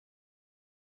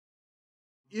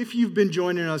If you've been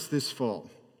joining us this fall,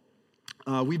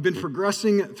 we've been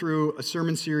progressing through a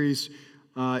sermon series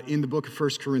in the book of 1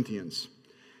 Corinthians.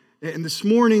 And this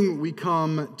morning we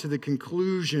come to the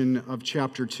conclusion of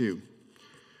chapter 2.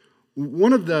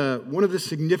 One of the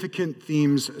significant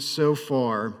themes so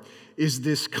far is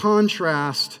this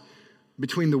contrast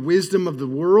between the wisdom of the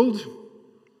world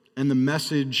and the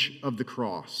message of the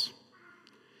cross.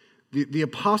 The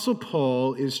Apostle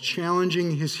Paul is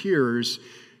challenging his hearers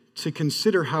to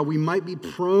consider how we might be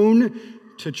prone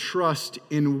to trust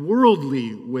in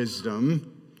worldly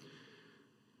wisdom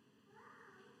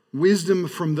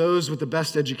from those with the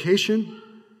best education,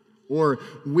 or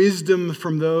wisdom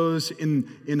from those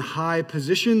in high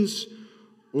positions,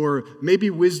 or maybe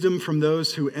wisdom from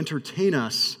those who entertain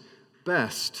us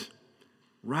best,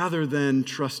 rather than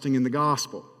trusting in the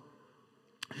gospel.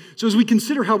 So as we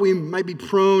consider how we might be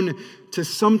prone to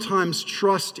sometimes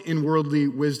trust in worldly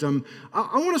wisdom,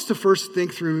 I want us to first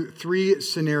think through three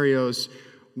scenarios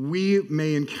we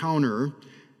may encounter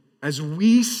as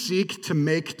we seek to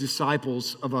make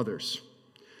disciples of others,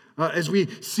 as we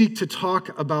seek to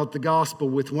talk about the gospel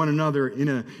with one another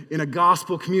in a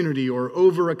gospel community, or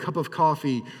over a cup of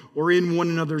coffee, or in one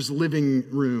another's living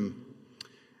room.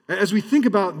 As we think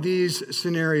about these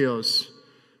scenarios,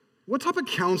 what type of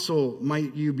counsel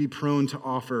might you be prone to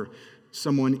offer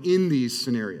someone in these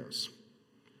scenarios?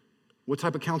 What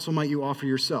type of counsel might you offer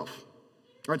yourself?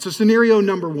 All right, so scenario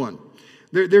number one.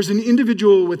 There's an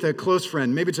individual with a close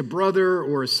friend. Maybe it's a brother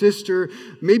or a sister.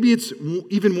 Maybe it's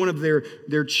even one of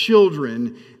their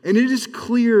children. And it is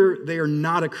clear they are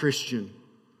not a Christian.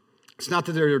 It's not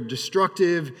that they're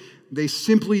destructive. They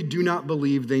simply do not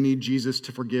believe they need Jesus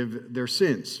to forgive their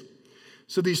sins.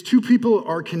 So these two people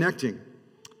are connecting.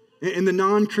 And the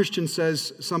non-Christian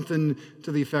says something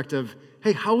to the effect of,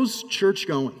 hey, how's church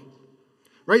going?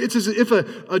 Right? It's as if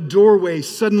a doorway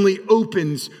suddenly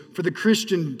opens for the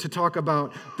Christian to talk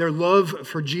about their love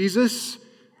for Jesus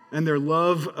and their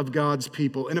love of God's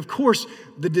people. And of course,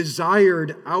 the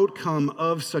desired outcome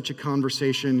of such a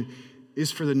conversation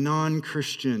is for the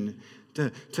non-Christian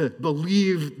to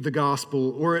believe the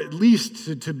gospel, or at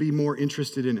least to be more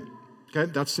interested in it.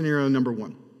 Okay? That's scenario number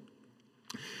one.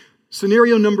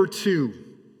 Scenario number two,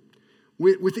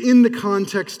 within the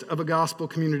context of a gospel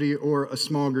community or a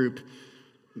small group,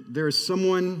 there is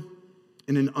someone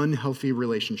in an unhealthy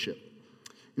relationship.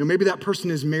 Maybe that person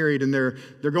is married and they're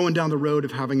going down the road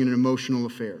of having an emotional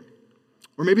affair.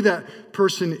 Or maybe that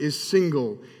person is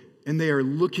single and they are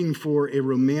looking for a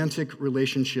romantic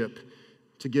relationship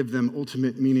to give them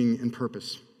ultimate meaning and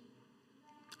purpose.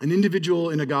 An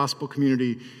individual in a gospel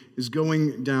community is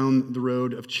going down the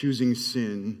road of choosing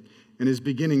sin and is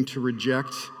beginning to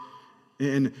reject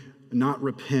and not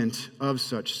repent of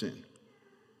such sin.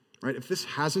 Right? If this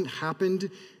hasn't happened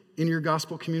in your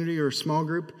gospel community or small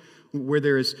group, where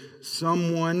there is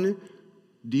someone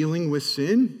dealing with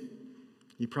sin,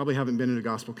 you probably haven't been in a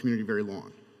gospel community very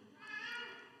long.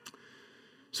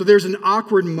 So there's an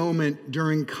awkward moment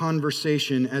during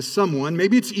conversation as someone,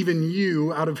 maybe it's even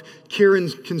you, out of care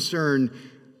and concern,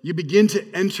 you begin to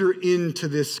enter into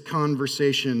this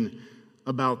conversation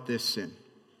about this sin.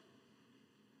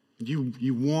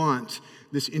 You want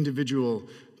this individual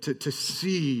to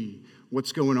see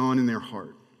what's going on in their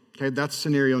heart. Okay, that's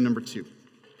scenario number two.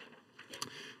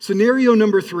 Scenario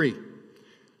number three.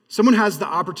 Someone has the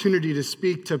opportunity to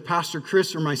speak to Pastor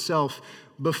Chris or myself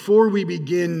before we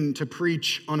begin to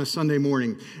preach on a Sunday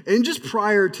morning. And just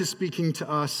prior to speaking to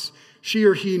us, she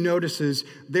or he notices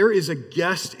there is a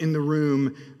guest in the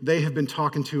room they have been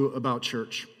talking to about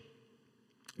church.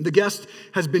 The guest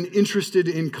has been interested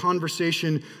in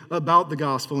conversation about the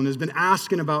gospel and has been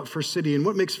asking about First City and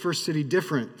what makes First City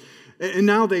different. And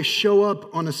now they show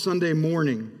up on a Sunday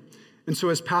morning. And so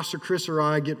as Pastor Chris or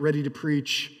I get ready to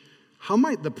preach, how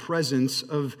might the presence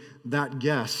of that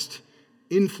guest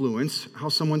influence how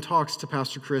someone talks to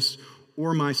Pastor Chris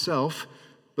or myself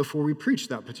before we preach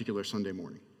that particular Sunday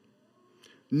morning?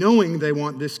 Knowing they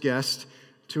want this guest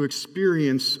to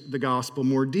experience the gospel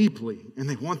more deeply, and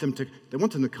they want them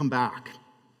to come back.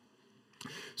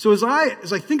 So as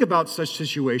I think about such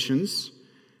situations,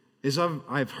 as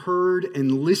I've heard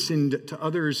and listened to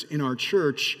others in our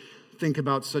church think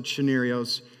about such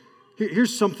scenarios,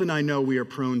 here's something I know we are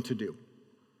prone to do.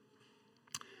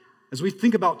 As we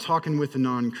think about talking with a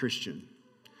non-Christian,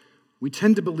 we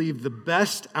tend to believe the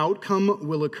best outcome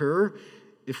will occur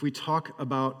if we talk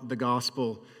about the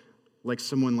gospel like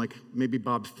someone like maybe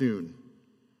Bob Thune,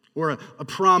 or a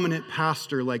prominent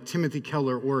pastor like Timothy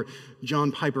Keller or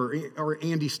John Piper or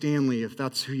Andy Stanley, if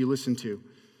that's who you listen to.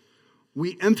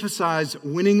 We emphasize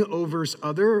winning others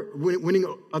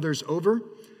over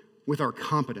with our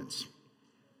competence.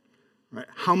 right?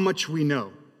 How much we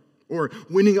know, or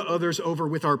winning others over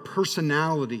with our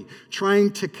personality,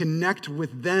 trying to connect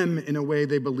with them in a way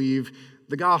they believe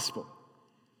the gospel.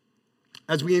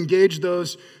 As we engage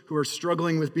those who are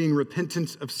struggling with being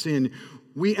repentant of sin,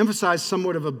 we emphasize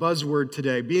somewhat of a buzzword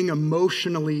today, being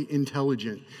emotionally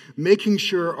intelligent, making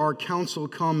sure our counsel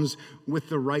comes with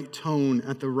the right tone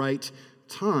at the right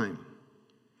time.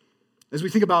 As we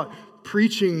think about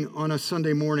preaching on a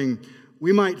Sunday morning,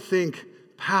 we might think,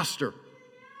 Pastor,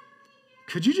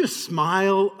 could you just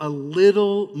smile a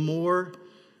little more?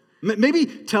 Maybe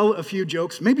tell a few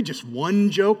jokes, maybe just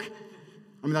one joke.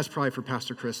 I mean, that's probably for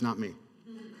Pastor Chris, not me.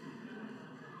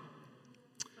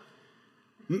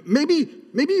 Maybe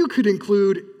you could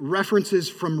include references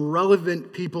from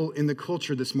relevant people in the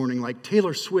culture this morning, like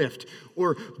Taylor Swift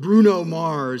or Bruno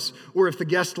Mars, or if the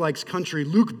guest likes country,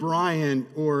 Luke Bryan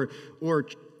or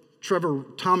Trevor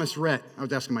Thomas Rhett. I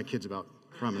was asking my kids about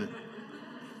prominent.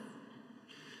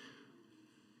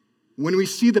 When we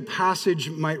see the passage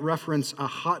might reference a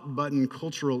hot-button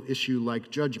cultural issue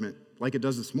like judgment, like it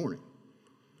does this morning,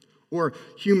 or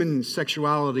human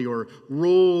sexuality, or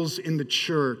roles in the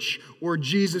church, or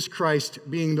Jesus Christ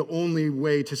being the only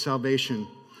way to salvation,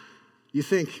 you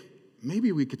think,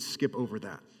 maybe we could skip over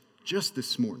that just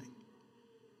this morning.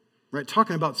 Right?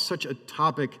 Talking about such a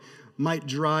topic might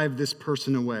drive this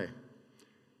person away.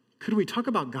 Could we talk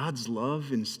about God's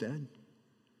love instead?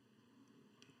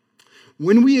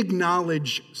 When we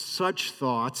acknowledge such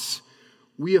thoughts,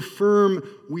 we affirm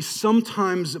we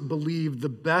sometimes believe the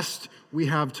best we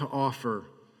have to offer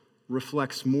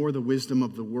reflects more the wisdom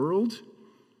of the world,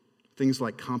 things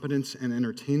like competence and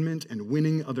entertainment and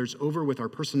winning others over with our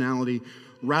personality,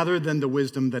 rather than the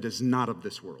wisdom that is not of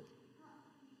this world.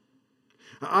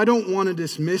 I don't want to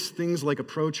dismiss things like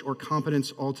approach or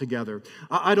competence altogether.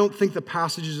 I don't think the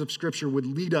passages of Scripture would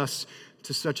lead us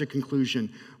to such a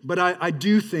conclusion. But I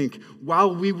do think,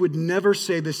 while we would never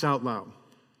say this out loud,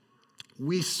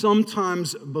 we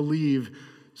sometimes believe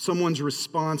someone's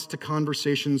response to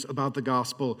conversations about the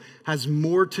gospel has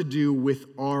more to do with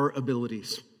our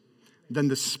abilities than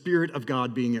the Spirit of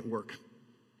God being at work.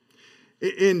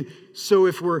 And so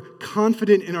if we're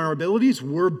confident in our abilities,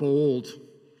 we're bold.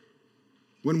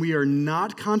 When we are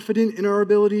not confident in our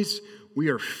abilities, we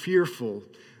are fearful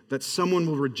that someone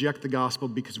will reject the gospel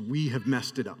because we have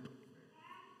messed it up.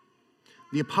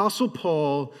 The Apostle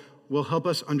Paul will help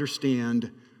us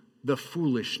understand the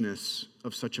foolishness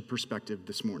of such a perspective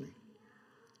this morning.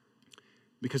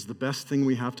 Because the best thing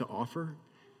we have to offer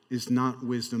is not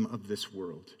wisdom of this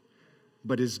world,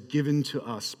 but is given to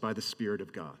us by the Spirit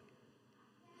of God.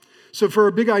 So for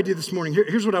our big idea this morning,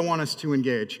 here's what I want us to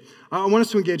engage. I want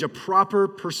us to engage a proper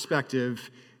perspective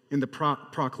in the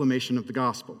proclamation of the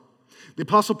gospel. The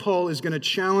Apostle Paul is going to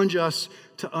challenge us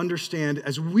to understand,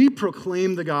 as we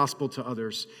proclaim the gospel to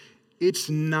others, it's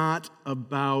not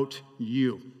about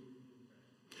you.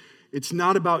 It's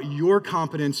not about your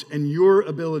competence and your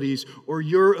abilities or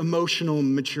your emotional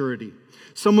maturity.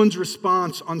 Someone's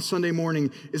response on Sunday morning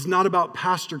is not about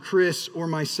Pastor Chris or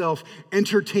myself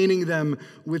entertaining them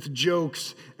with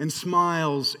jokes and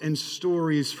smiles and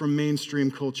stories from mainstream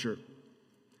culture.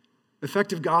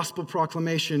 Effective gospel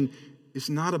proclamation is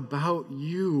not about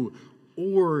you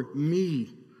or me.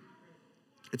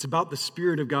 It's about the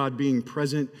Spirit of God being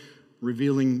present,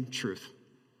 revealing truth.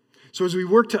 So as we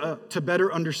work to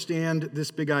better understand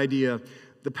this big idea,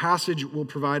 the passage will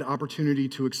provide opportunity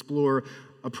to explore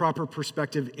a proper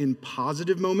perspective in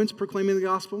positive moments proclaiming the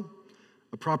gospel,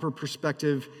 a proper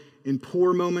perspective in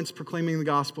poor moments proclaiming the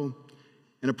gospel,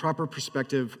 and a proper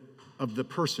perspective of the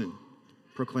person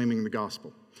proclaiming the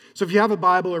gospel. So if you have a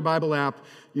Bible or Bible app,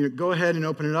 go ahead and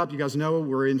open it up. You guys know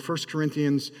we're in 1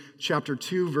 Corinthians chapter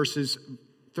 2, verses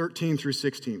 13 through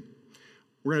 16.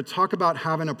 We're going to talk about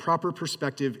having a proper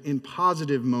perspective in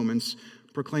positive moments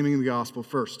proclaiming the gospel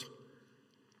first.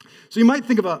 So you might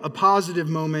think of a positive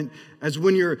moment as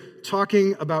when you're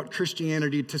talking about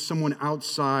Christianity to someone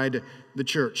outside the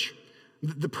church,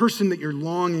 the person that you're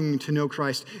longing to know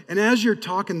Christ. And as you're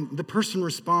talking, the person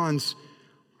responds,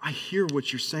 I hear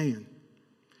what you're saying.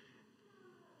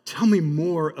 Tell me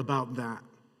more about that.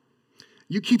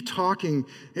 You keep talking,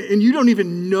 and you don't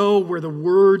even know where the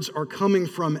words are coming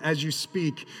from as you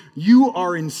speak. You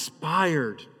are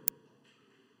inspired.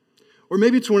 Or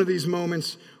maybe it's one of these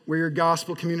moments where your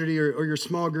gospel community or your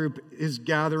small group is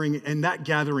gathering, and that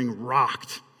gathering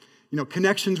rocked.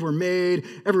 Connections were made,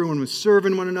 everyone was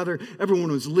serving one another, everyone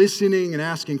was listening and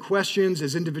asking questions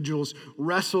as individuals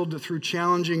wrestled through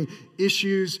challenging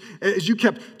issues. As you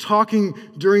kept talking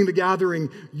during the gathering,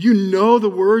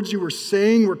 the words you were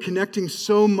saying were connecting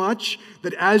so much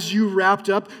that as you wrapped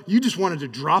up, you just wanted to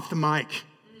drop the mic.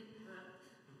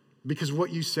 because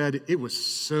what you said, it was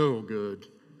so good.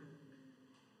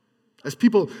 As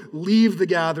people leave the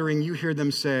gathering, you hear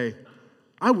them say,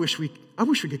 I wish we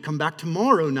could come back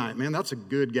tomorrow night. Man, that's a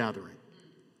good gathering.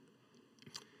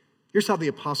 Here's how the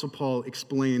Apostle Paul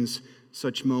explains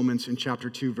such moments in chapter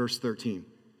 2, verse 13.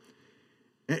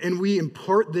 And we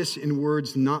impart this in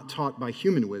words not taught by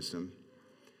human wisdom,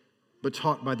 but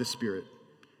taught by the Spirit,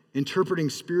 interpreting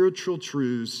spiritual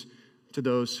truths to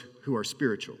those who are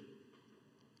spiritual.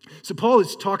 So Paul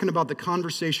is talking about the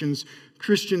conversations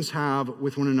Christians have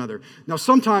with one another. Now,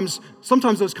 sometimes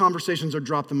those conversations are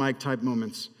drop the mic type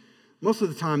moments. Most of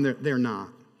the time, they're not.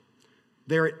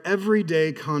 They're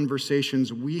everyday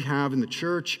conversations we have in the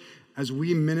church as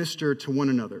we minister to one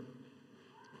another.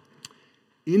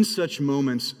 In such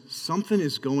moments, something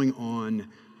is going on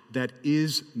that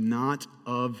is not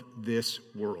of this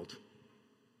world.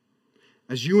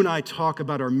 As you and I talk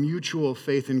about our mutual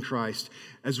faith in Christ,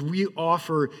 as we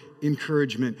offer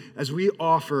encouragement, as we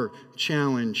offer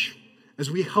challenge,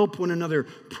 as we help one another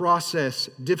process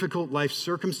difficult life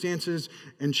circumstances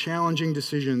and challenging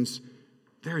decisions,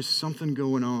 there is something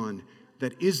going on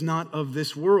that is not of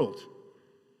this world.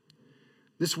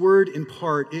 This word, in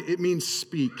part, it means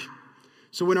speak.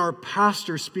 So when our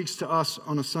pastor speaks to us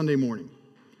on a Sunday morning,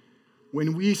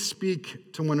 when we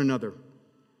speak to one another,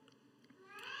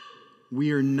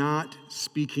 we are not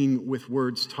speaking with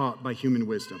words taught by human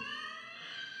wisdom.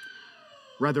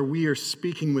 Rather, we are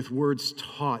speaking with words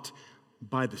taught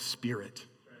by the Spirit.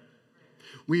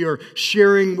 We are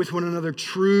sharing with one another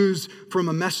truths from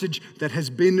a message that has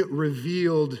been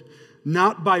revealed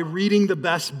not by reading the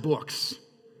best books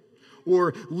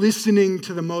or listening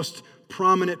to the most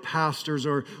prominent pastors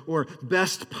or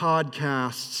best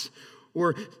podcasts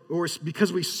or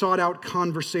because we sought out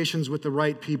conversations with the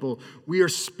right people. We are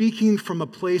speaking from a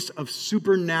place of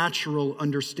supernatural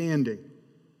understanding.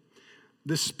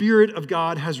 The Spirit of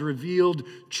God has revealed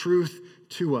truth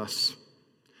to us.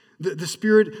 The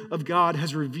Spirit of God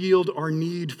has revealed our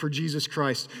need for Jesus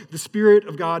Christ. The Spirit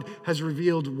of God has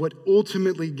revealed what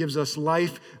ultimately gives us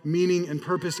life, meaning, and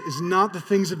purpose is not the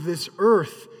things of this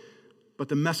earth, but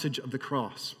the message of the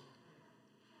cross.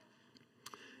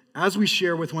 As we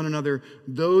share with one another,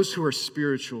 those who are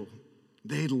spiritual,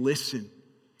 they listen,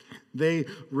 they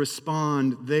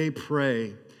respond, they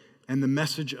pray, and the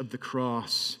message of the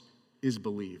cross is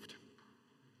believed.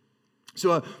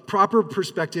 So a proper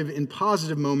perspective in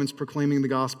positive moments proclaiming the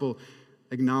gospel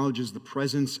acknowledges the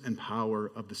presence and power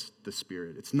of the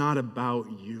Spirit. It's not about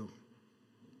you.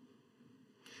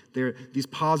 These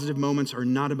positive moments are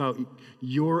not about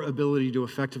your ability to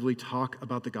effectively talk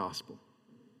about the gospel.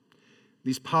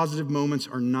 These positive moments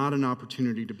are not an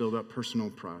opportunity to build up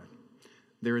personal pride.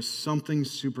 There is something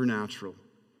supernatural,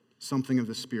 something of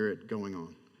the Spirit going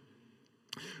on.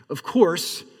 Of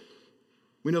course,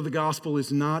 we know the gospel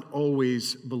is not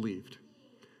always believed.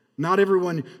 Not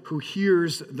everyone who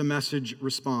hears the message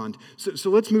respond. So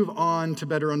let's move on to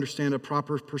better understand a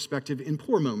proper perspective in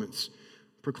poor moments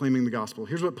proclaiming the gospel.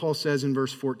 Here's what Paul says in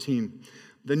verse 14.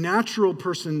 The natural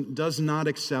person does not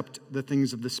accept the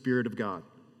things of the Spirit of God,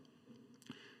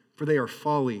 for they are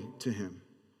folly to him,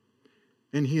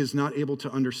 and he is not able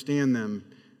to understand them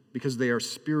because they are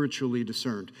spiritually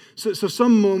discerned. So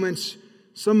some moments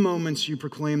you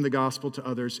proclaim the gospel to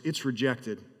others, it's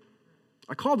rejected.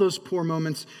 I call those poor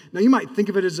moments. Now, you might think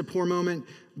of it as a poor moment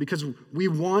because we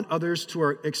want others to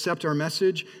accept our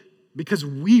message because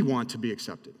we want to be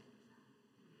accepted.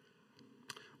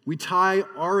 We tie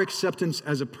our acceptance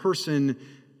as a person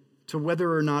to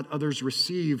whether or not others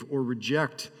receive or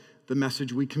reject the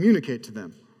message we communicate to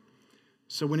them.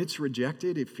 So when it's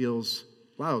rejected, it feels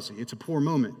lousy. It's a poor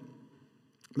moment.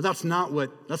 But that's not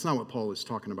what Paul is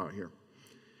talking about here.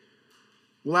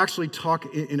 We'll actually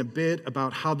talk in a bit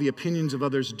about how the opinions of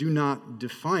others do not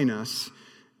define us.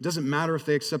 It doesn't matter if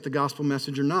they accept the gospel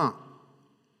message or not.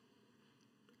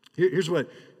 Here's what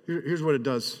it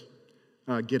does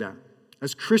get at.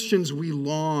 As Christians, we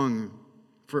long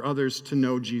for others to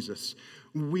know Jesus.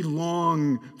 We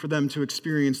long for them to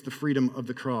experience the freedom of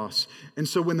the cross. And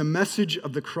so when the message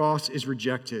of the cross is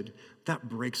rejected, that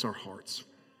breaks our hearts.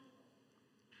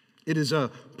 It is a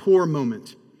poor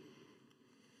moment.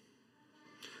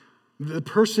 The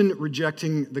person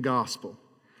rejecting the gospel,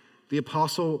 the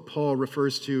Apostle Paul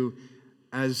refers to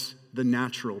as the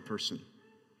natural person.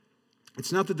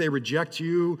 It's not that they reject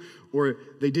you or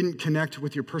they didn't connect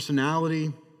with your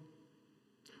personality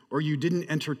or you didn't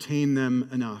entertain them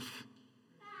enough.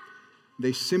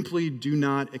 They simply do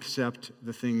not accept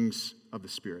the things of the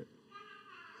Spirit.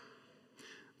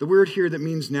 The word here that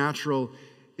means natural,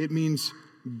 it means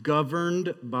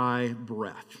governed by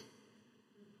breath.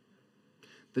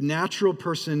 The natural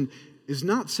person is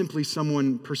not simply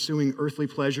someone pursuing earthly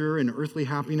pleasure and earthly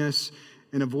happiness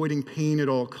and avoiding pain at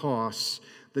all costs.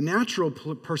 The natural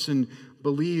person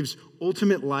believes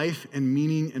ultimate life and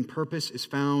meaning and purpose is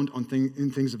found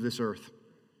in things of this earth.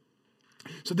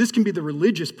 So this can be the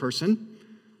religious person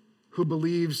who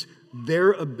believes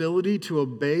their ability to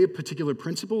obey particular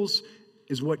principles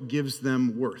is what gives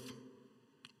them worth.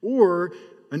 Or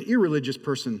an irreligious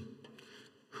person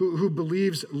who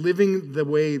believes living the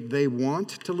way they want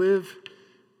to live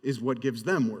is what gives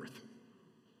them worth.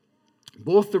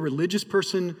 Both the religious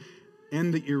person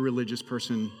and the irreligious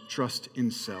person trust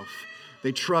in self.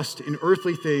 They trust in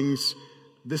earthly things.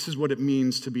 This is what it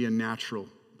means to be a natural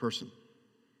person.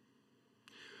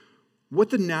 What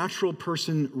the natural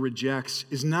person rejects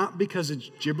is not because it's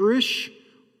gibberish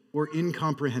or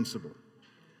incomprehensible,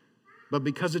 but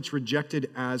because it's rejected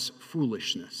as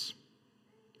foolishness.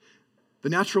 The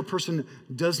natural person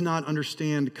does not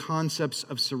understand concepts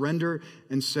of surrender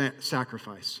and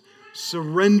sacrifice,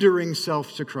 surrendering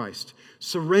self to Christ,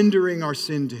 surrendering our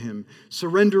sin to Him,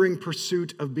 surrendering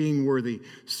pursuit of being worthy,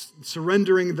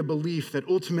 surrendering the belief that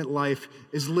ultimate life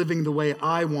is living the way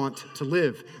I want to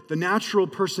live. The natural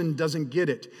person doesn't get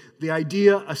it. The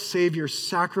idea a Savior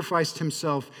sacrificed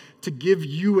Himself to give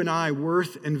you and I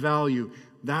worth and value,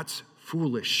 that's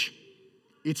foolish.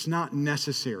 It's not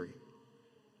necessary.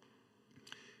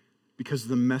 Because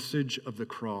the message of the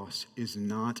cross is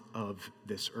not of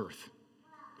this earth.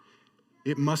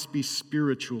 It must be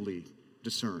spiritually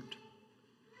discerned.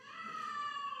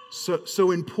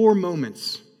 So in poor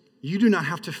moments, you do not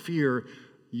have to fear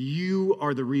you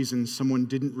are the reason someone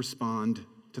didn't respond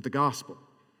to the gospel.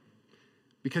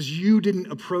 Because you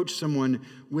didn't approach someone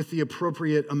with the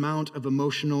appropriate amount of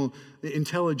emotional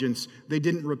intelligence. They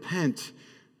didn't repent.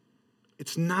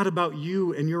 It's not about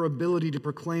you and your ability to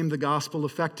proclaim the gospel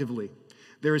effectively.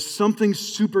 There is something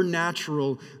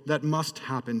supernatural that must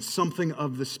happen, something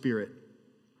of the Spirit.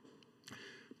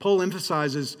 Paul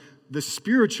emphasizes the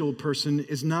spiritual person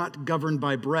is not governed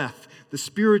by breath. The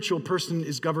spiritual person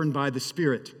is governed by the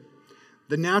Spirit.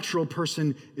 The natural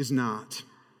person is not.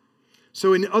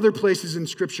 So in other places in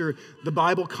Scripture, the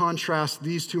Bible contrasts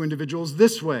these two individuals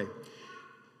this way.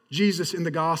 Jesus in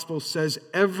the gospel says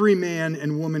every man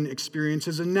and woman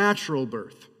experiences a natural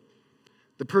birth.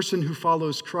 The person who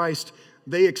follows Christ,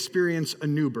 they experience a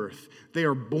new birth. They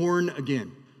are born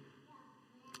again.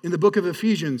 In the book of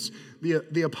Ephesians,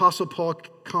 the Apostle Paul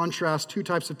contrasts two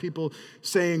types of people,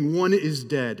 saying one is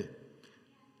dead.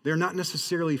 They're not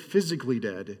necessarily physically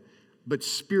dead, but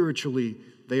spiritually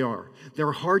they are.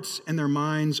 Their hearts and their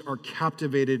minds are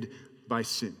captivated by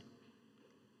sin.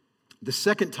 The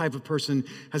second type of person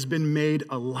has been made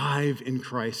alive in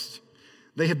Christ.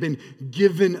 They have been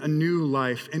given a new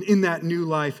life, and in that new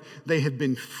life, they have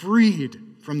been freed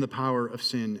from the power of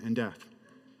sin and death.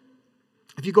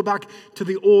 If you go back to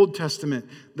the Old Testament,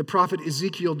 the prophet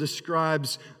Ezekiel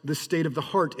describes the state of the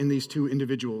heart in these two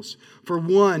individuals. For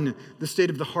one, the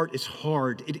state of the heart is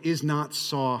hard. It is not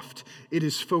soft. It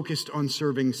is focused on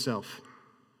serving self.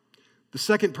 The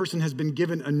second person has been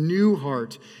given a new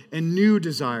heart and new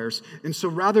desires. And so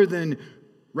rather than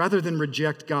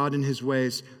reject God and His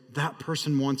ways, that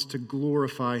person wants to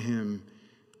glorify Him.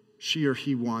 She or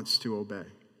he wants to obey.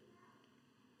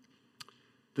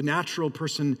 The natural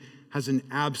person has an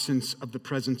absence of the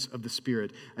presence of the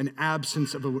Spirit, an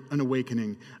absence of an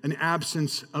awakening, an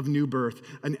absence of new birth,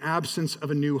 an absence of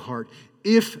a new heart.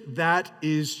 If that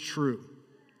is true,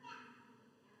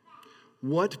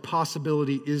 what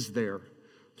possibility is there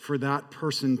for that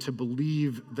person to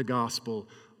believe the gospel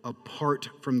apart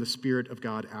from the Spirit of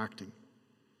God acting?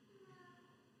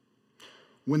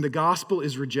 When the gospel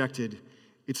is rejected,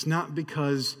 it's not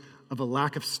because of a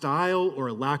lack of style or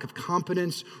a lack of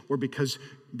competence or because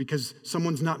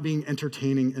someone's not being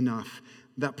entertaining enough.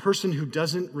 That person who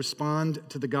doesn't respond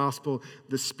to the gospel,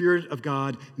 the Spirit of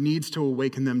God needs to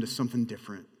awaken them to something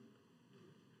different.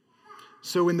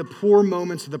 So in the poor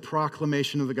moments of the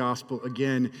proclamation of the gospel,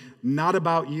 again, not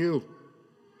about you.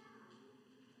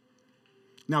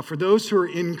 Now, for those who are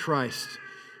in Christ,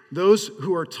 those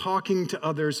who are talking to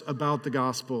others about the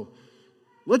gospel,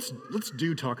 let's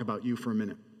talk about you for a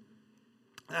minute.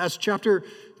 As chapter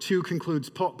 2 concludes,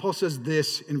 Paul says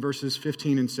this in verses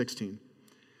 15 and 16.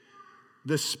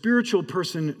 The spiritual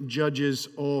person judges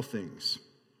all things,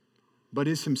 but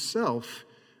is himself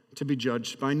to be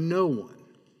judged by no one.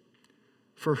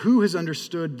 For who has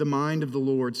understood the mind of the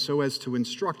Lord so as to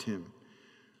instruct him?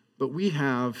 But we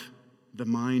have the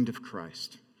mind of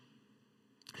Christ.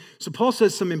 So Paul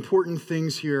says some important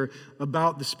things here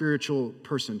about the spiritual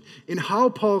person. In how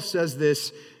Paul says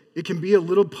this, it can be a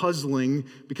little puzzling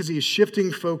because he is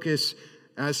shifting focus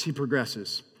as he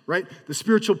progresses, right? The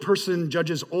spiritual person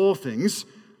judges all things,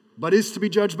 but is to be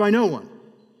judged by no one.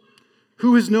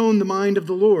 Who has known the mind of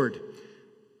the Lord?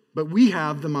 But we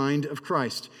have the mind of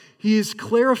Christ. He is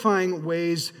clarifying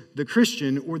ways the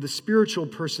Christian or the spiritual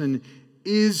person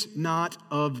is not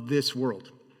of this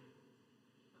world.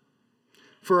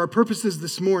 For our purposes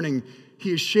this morning,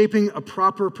 he is shaping a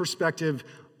proper perspective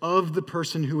of the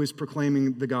person who is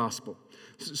proclaiming the gospel.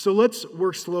 So let's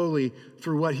work slowly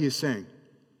through what he is saying.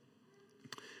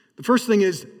 The first thing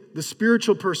is the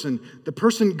spiritual person, the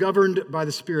person governed by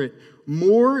the Spirit,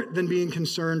 more than being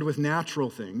concerned with natural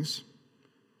things,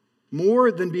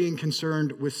 more than being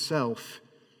concerned with self,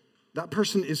 that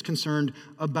person is concerned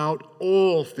about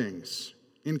all things,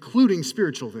 including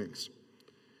spiritual things.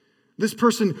 This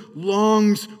person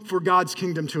longs for God's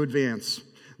kingdom to advance.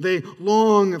 They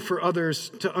long for others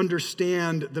to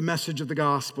understand the message of the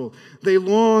gospel. They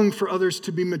long for others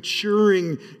to be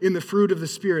maturing in the fruit of the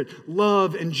Spirit,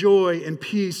 love and joy and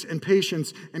peace and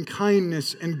patience and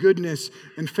kindness and goodness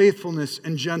and faithfulness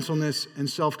and gentleness and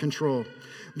self-control.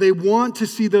 They want to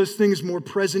see those things more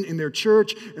present in their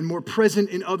church and more present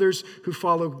in others who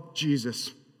follow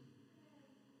Jesus.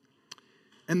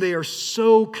 And they are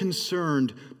so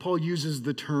concerned, Paul uses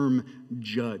the term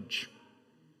judge.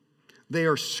 They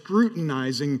are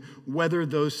scrutinizing whether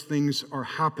those things are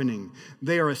happening.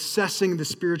 They are assessing the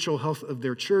spiritual health of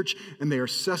their church, and they are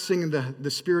assessing the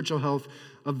spiritual health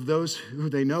of those who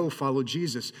they know follow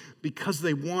Jesus because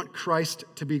they want Christ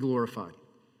to be glorified.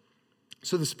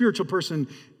 So the spiritual person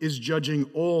is judging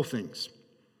all things.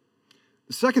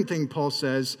 The second thing Paul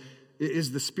says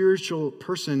is the spiritual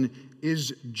person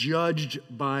is judged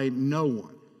by no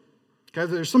one. Okay,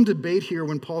 there's some debate here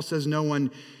when Paul says no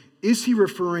one. Is he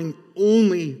referring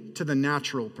only to the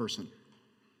natural person?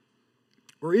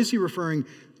 Or is he referring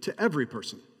to every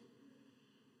person?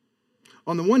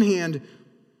 On the one hand,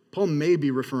 Paul may be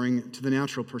referring to the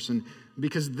natural person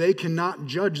because they cannot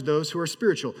judge those who are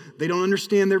spiritual. They don't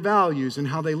understand their values and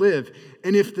how they live.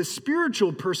 And if the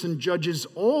spiritual person judges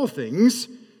all things,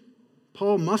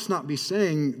 Paul must not be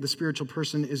saying the spiritual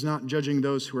person is not judging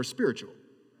those who are spiritual.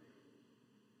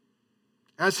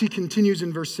 As he continues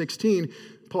in verse 16,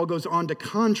 Paul goes on to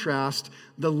contrast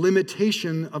the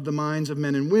limitation of the minds of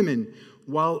men and women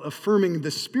while affirming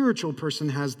the spiritual person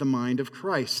has the mind of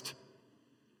Christ.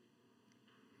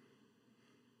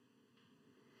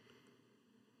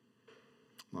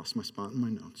 Lost my spot in my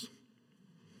notes.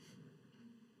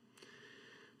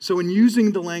 So in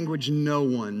using the language no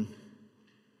one,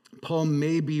 Paul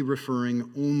may be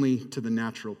referring only to the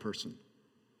natural person.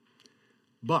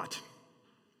 But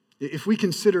if we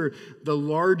consider the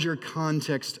larger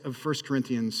context of 1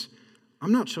 Corinthians,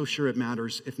 I'm not so sure it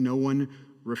matters if no one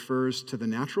refers to the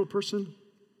natural person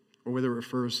or whether it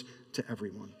refers to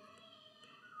everyone.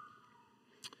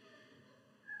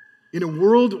 In a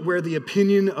world where the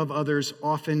opinion of others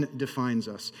often defines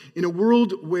us, in a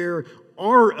world where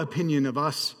our opinion of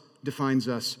us defines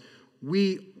us,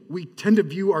 we tend to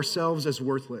view ourselves as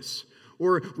worthless,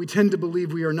 or we tend to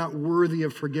believe we are not worthy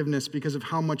of forgiveness because of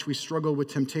how much we struggle with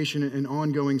temptation and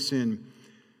ongoing sin.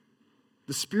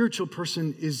 The spiritual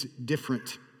person is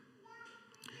different.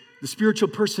 The spiritual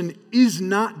person is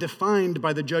not defined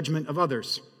by the judgment of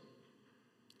others.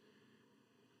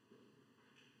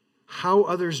 How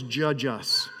others judge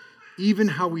us, even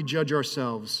how we judge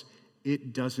ourselves,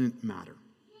 it doesn't matter.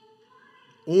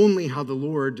 Only how the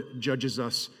Lord judges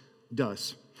us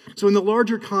does. So in the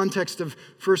larger context of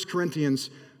 1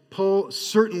 Corinthians, Paul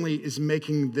certainly is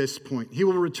making this point. He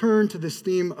will return to this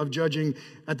theme of judging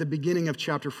at the beginning of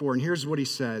chapter 4, and here's what he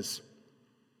says.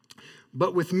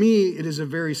 But with me it is a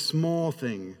very small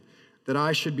thing that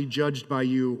I should be judged by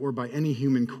you or by any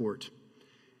human court.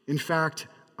 In fact,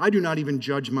 I do not even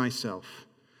judge myself,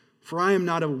 for I am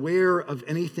not aware of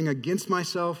anything against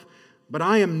myself, but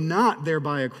I am not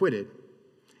thereby acquitted.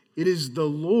 It is the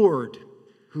Lord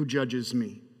who judges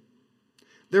me.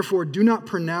 Therefore, do not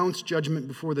pronounce judgment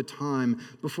before the time,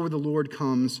 before the Lord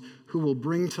comes, who will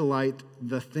bring to light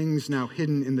the things now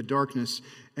hidden in the darkness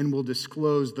and will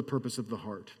disclose the purpose of the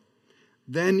heart.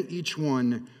 Then each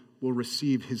one will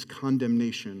receive his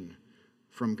condemnation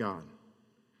from God.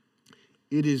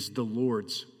 It is the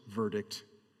Lord's verdict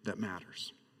that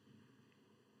matters,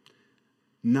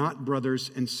 not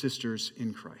brothers and sisters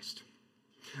in Christ.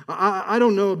 I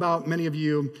don't know about many of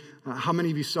you, how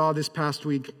many of you saw this past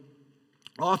week.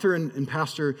 Author and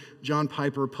pastor John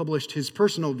Piper published his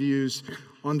personal views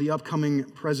on the upcoming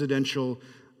presidential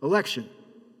election.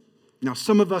 Now,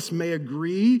 some of us may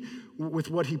agree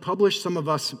with what he published, some of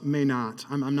us may not.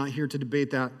 I'm not here to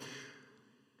debate that.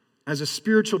 As a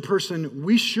spiritual person,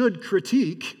 we should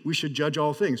judge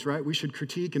all things, right? We should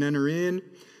critique and enter in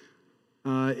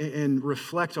and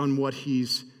reflect on what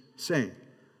he's saying.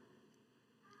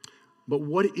 But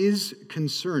what is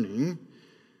concerning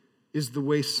is the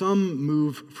way some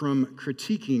move from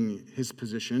critiquing his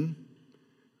position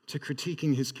to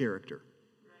critiquing his character.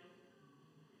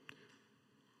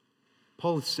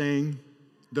 Paul is saying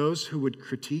those who would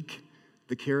critique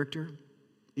the character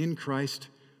in Christ,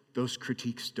 those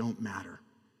critiques don't matter.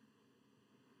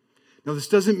 Now, this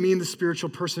doesn't mean the spiritual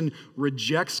person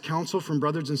rejects counsel from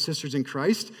brothers and sisters in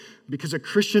Christ, because a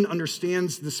Christian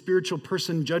understands the spiritual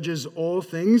person judges all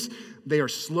things. They are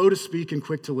slow to speak and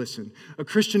quick to listen. A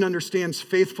Christian understands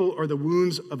faithful are the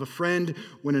wounds of a friend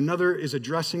when another is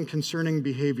addressing concerning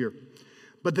behavior.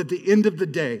 But at the end of the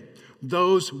day,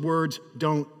 those words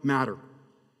don't matter.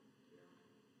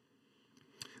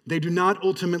 They do not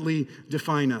ultimately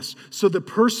define us. So the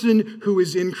person who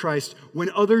is in Christ,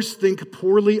 when others think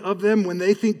poorly of them, when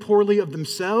they think poorly of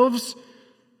themselves,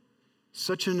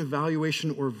 such an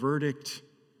evaluation or verdict,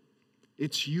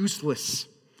 it's useless.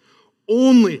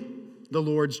 Only the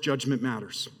Lord's judgment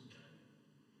matters.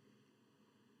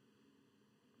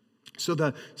 So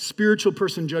the spiritual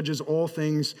person judges all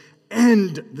things,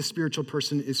 and the spiritual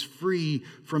person is free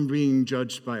from being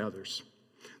judged by others.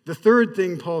 The third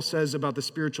thing Paul says about the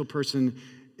spiritual person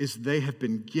is they have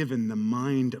been given the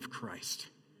mind of Christ.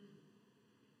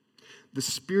 The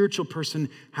spiritual person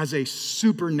has a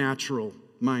supernatural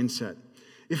mindset.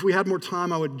 If we had more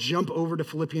time, I would jump over to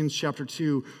Philippians chapter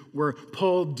 2, where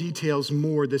Paul details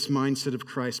more this mindset of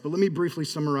Christ. But let me briefly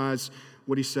summarize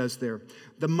what he says there.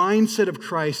 The mindset of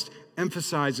Christ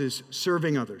emphasizes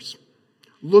serving others,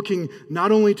 looking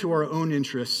not only to our own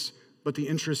interests, but the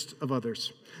interests of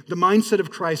others. The mindset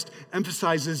of Christ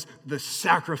emphasizes the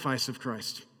sacrifice of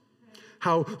Christ.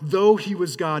 How, though he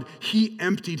was God, he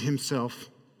emptied himself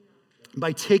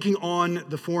by taking on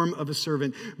the form of a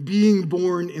servant, being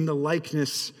born in the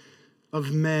likeness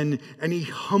of men, and he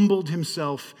humbled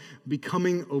himself,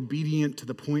 becoming obedient to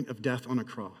the point of death on a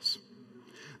cross.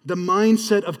 The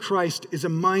mindset of Christ is a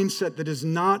mindset that is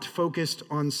not focused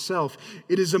on self.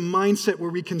 It is a mindset where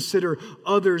we consider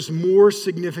others more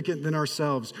significant than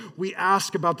ourselves. We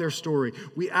ask about their story.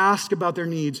 We ask about their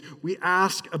needs. We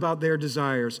ask about their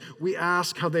desires. We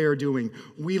ask how they are doing.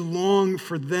 We long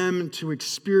for them to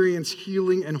experience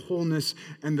healing and wholeness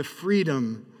and the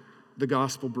freedom the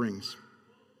gospel brings.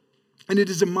 And it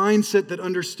is a mindset that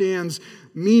understands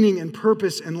meaning and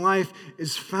purpose in life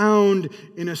is found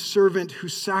in a servant who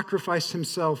sacrificed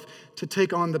himself to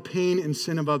take on the pain and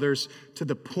sin of others to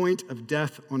the point of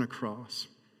death on a cross.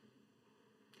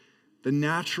 The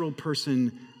natural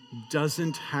person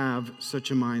doesn't have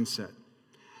such a mindset.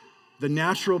 The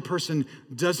natural person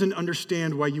doesn't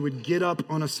understand why you would get up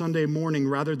on a Sunday morning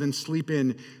rather than sleep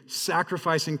in,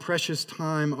 sacrificing precious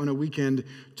time on a weekend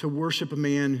to worship a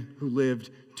man who lived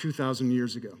 2,000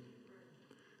 years ago.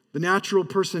 The natural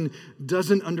person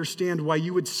doesn't understand why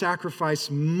you would sacrifice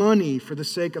money for the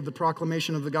sake of the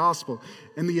proclamation of the gospel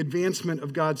and the advancement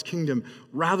of God's kingdom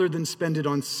rather than spend it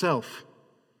on self.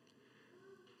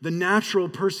 The natural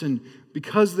person,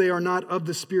 because they are not of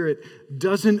the Spirit,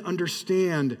 doesn't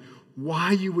understand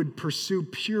why you would pursue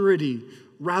purity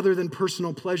rather than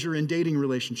personal pleasure in dating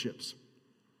relationships.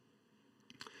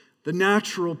 The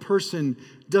natural person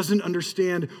doesn't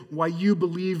understand why you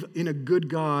believe in a good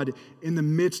God in the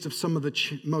midst of some of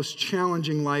the most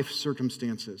challenging life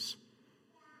circumstances.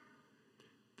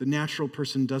 The natural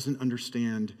person doesn't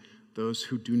understand those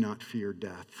who do not fear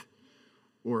death,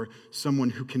 or someone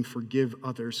who can forgive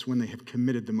others when they have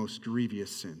committed the most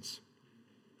grievous sins.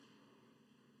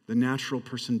 The natural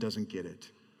person doesn't get it,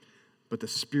 but the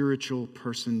spiritual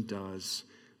person does,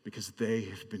 because they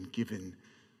have been given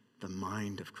the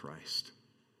mind of Christ.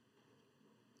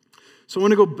 So I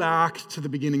want to go back to the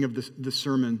beginning of the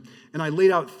sermon, and I laid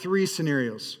out 3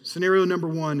 scenarios. Scenario number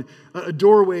 1, a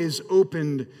doorway is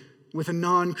opened with a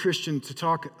non-Christian to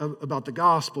talk about the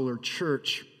gospel or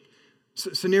church.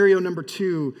 Scenario number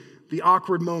 2, the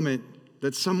awkward moment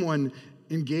that someone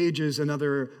engages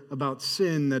another about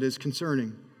sin that is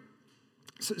concerning.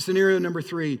 Scenario number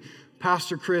 3,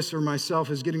 Pastor Chris or myself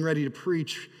is getting ready to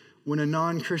preach when a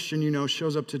non-Christian,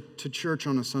 shows up to church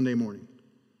on a Sunday morning.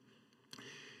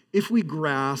 If we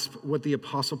grasp what the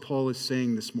Apostle Paul is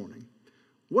saying this morning,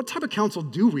 what type of counsel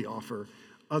do we offer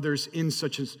others in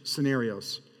such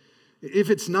scenarios?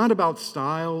 If it's not about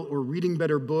style or reading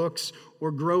better books or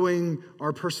growing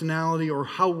our personality or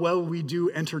how well we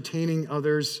do entertaining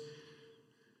others,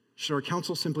 should our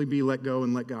counsel simply be let go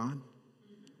and let God?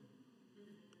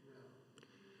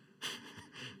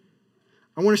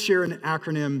 I want to share an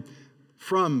acronym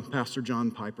from Pastor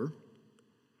John Piper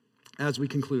as we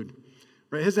conclude.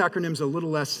 Right, his acronym's a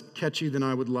little less catchy than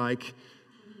I would like,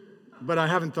 but I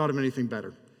haven't thought of anything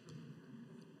better.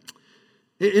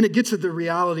 And it gets at the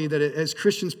reality that as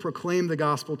Christians proclaim the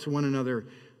gospel to one another,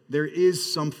 there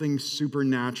is something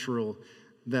supernatural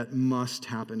that must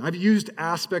happen. I've used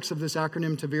aspects of this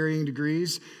acronym to varying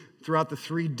degrees throughout the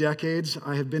 3 decades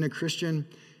I have been a Christian,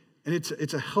 and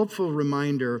it's a helpful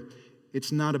reminder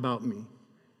it's not about me.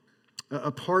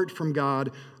 Apart from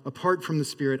God, apart from the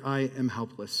Spirit, I am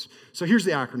helpless. So here's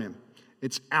the acronym.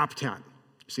 It's APTAT.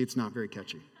 See, it's not very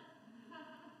catchy.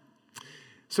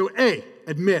 So A,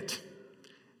 admit.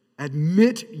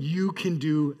 Admit you can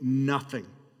do nothing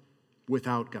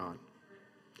without God.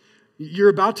 You're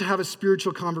about to have a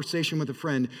spiritual conversation with a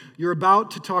friend. You're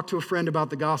about to talk to a friend about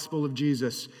the gospel of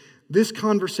Jesus. This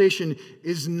conversation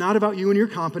is not about you and your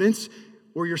competence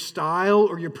or your style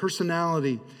or your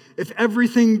personality. If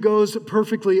everything goes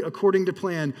perfectly according to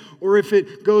plan, or if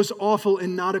it goes awful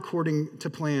and not according to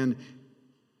plan,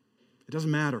 it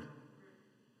doesn't matter.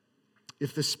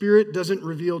 If the Spirit doesn't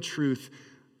reveal truth,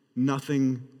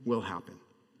 nothing will happen.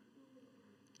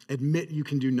 Admit you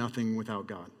can do nothing without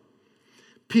God.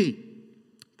 P,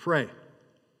 pray.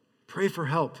 Pray for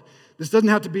help. This doesn't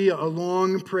have to be a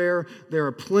long prayer. There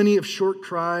are plenty of short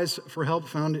cries for help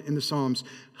found in the Psalms.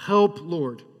 Help,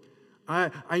 Lord.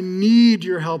 I need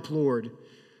your help, Lord.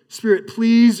 Spirit,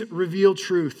 please reveal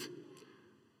truth.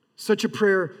 Such a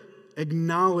prayer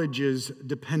acknowledges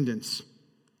dependence.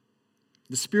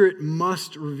 The Spirit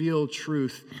must reveal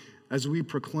truth as we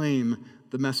proclaim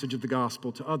the message of the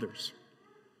gospel to others.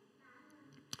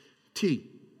 T,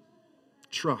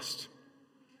 trust.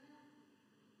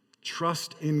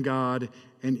 Trust in God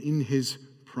and in His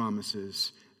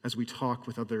promises as we talk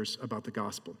with others about the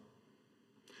gospel.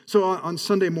 So on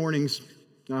Sunday mornings,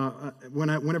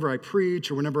 whenever I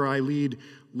preach or whenever I lead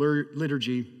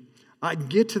liturgy, I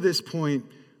get to this point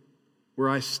where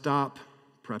I stop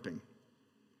prepping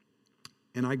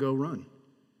and I go run.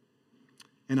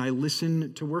 And I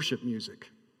listen to worship music.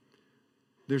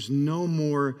 There's no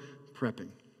more prepping.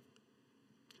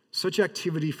 Such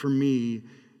activity for me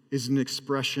is an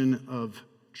expression of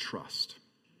trust.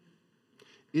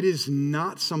 It is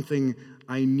not something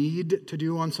I need to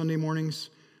do on Sunday mornings.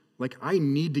 Like, I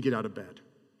need to get out of bed.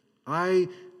 I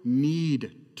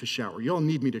need to shower. Y'all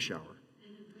need me to shower.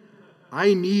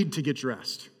 I need to get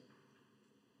dressed.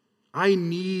 I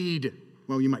need,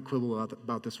 well, you might quibble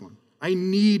about this one. I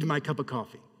need my cup of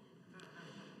coffee.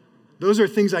 Those are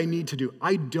things I need to do.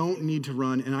 I don't need to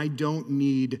run, and I don't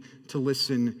need to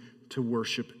listen to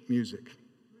worship music.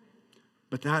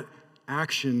 But that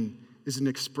action is an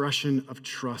expression of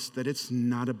trust that it's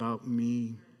not about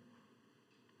me.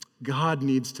 God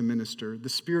needs to minister. The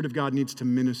Spirit of God needs to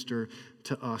minister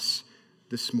to us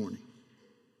this morning.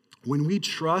 When we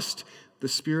trust the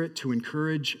Spirit to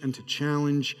encourage and to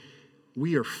challenge,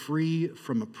 we are free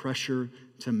from a pressure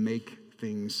to make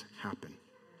things happen.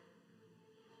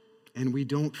 And we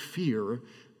don't fear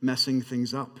messing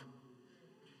things up.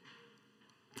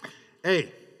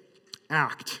 A,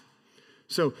 act.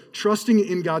 So, trusting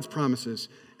in God's promises,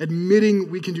 admitting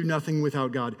we can do nothing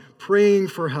without God, praying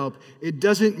for help, it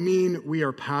doesn't mean we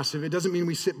are passive. It doesn't mean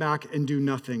we sit back and do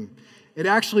nothing. It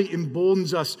actually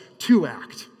emboldens us to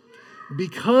act.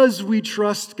 Because we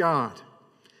trust God,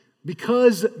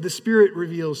 because the Spirit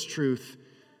reveals truth,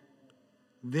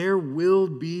 there will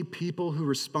be people who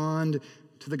respond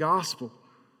to the gospel.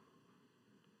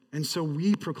 And so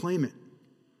we proclaim it.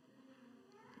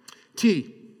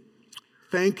 T,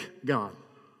 thank God.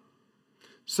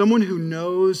 Someone who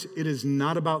knows it is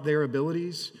not about their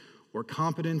abilities or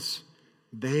competence,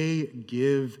 they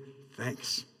give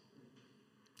thanks.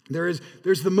 There's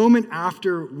the moment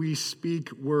after we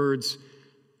speak words,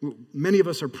 many of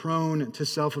us are prone to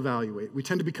self-evaluate. We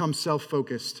tend to become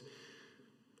self-focused.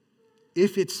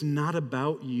 If it's not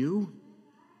about you,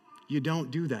 you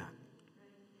don't do that.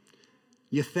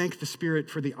 You thank the Spirit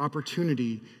for the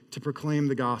opportunity to proclaim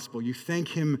the gospel. You thank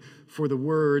Him for the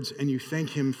words, and you thank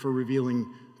Him for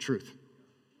revealing truth.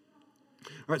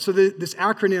 All right, so this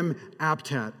acronym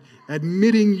APTAT,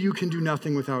 admitting you can do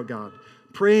nothing without God,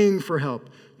 praying for help,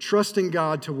 trusting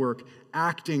God to work,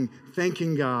 acting,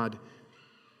 thanking God.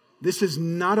 This is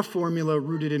not a formula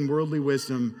rooted in worldly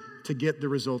wisdom to get the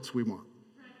results we want.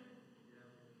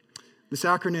 This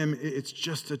acronym, it's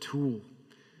just a tool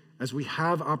as we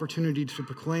have opportunity to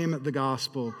proclaim the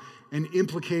gospel and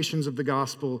implications of the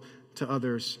gospel to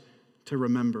others, to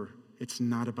remember it's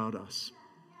not about us.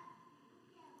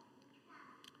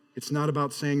 It's not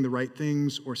about saying the right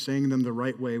things or saying them the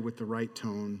right way with the right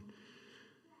tone.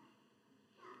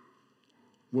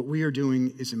 What we are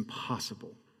doing is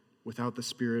impossible without the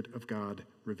Spirit of God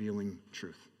revealing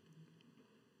truth.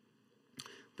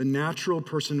 The natural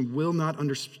person will not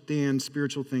understand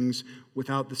spiritual things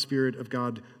without the Spirit of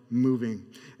God moving.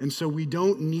 And so we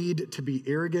don't need to be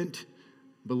arrogant,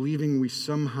 believing we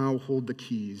somehow hold the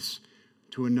keys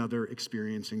to another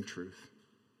experiencing truth.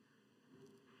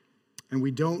 And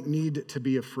we don't need to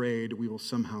be afraid we will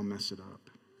somehow mess it up.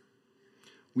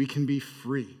 We can be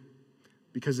free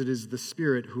because it is the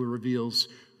Spirit who reveals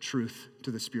truth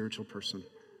to the spiritual person.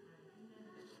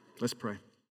 Let's pray.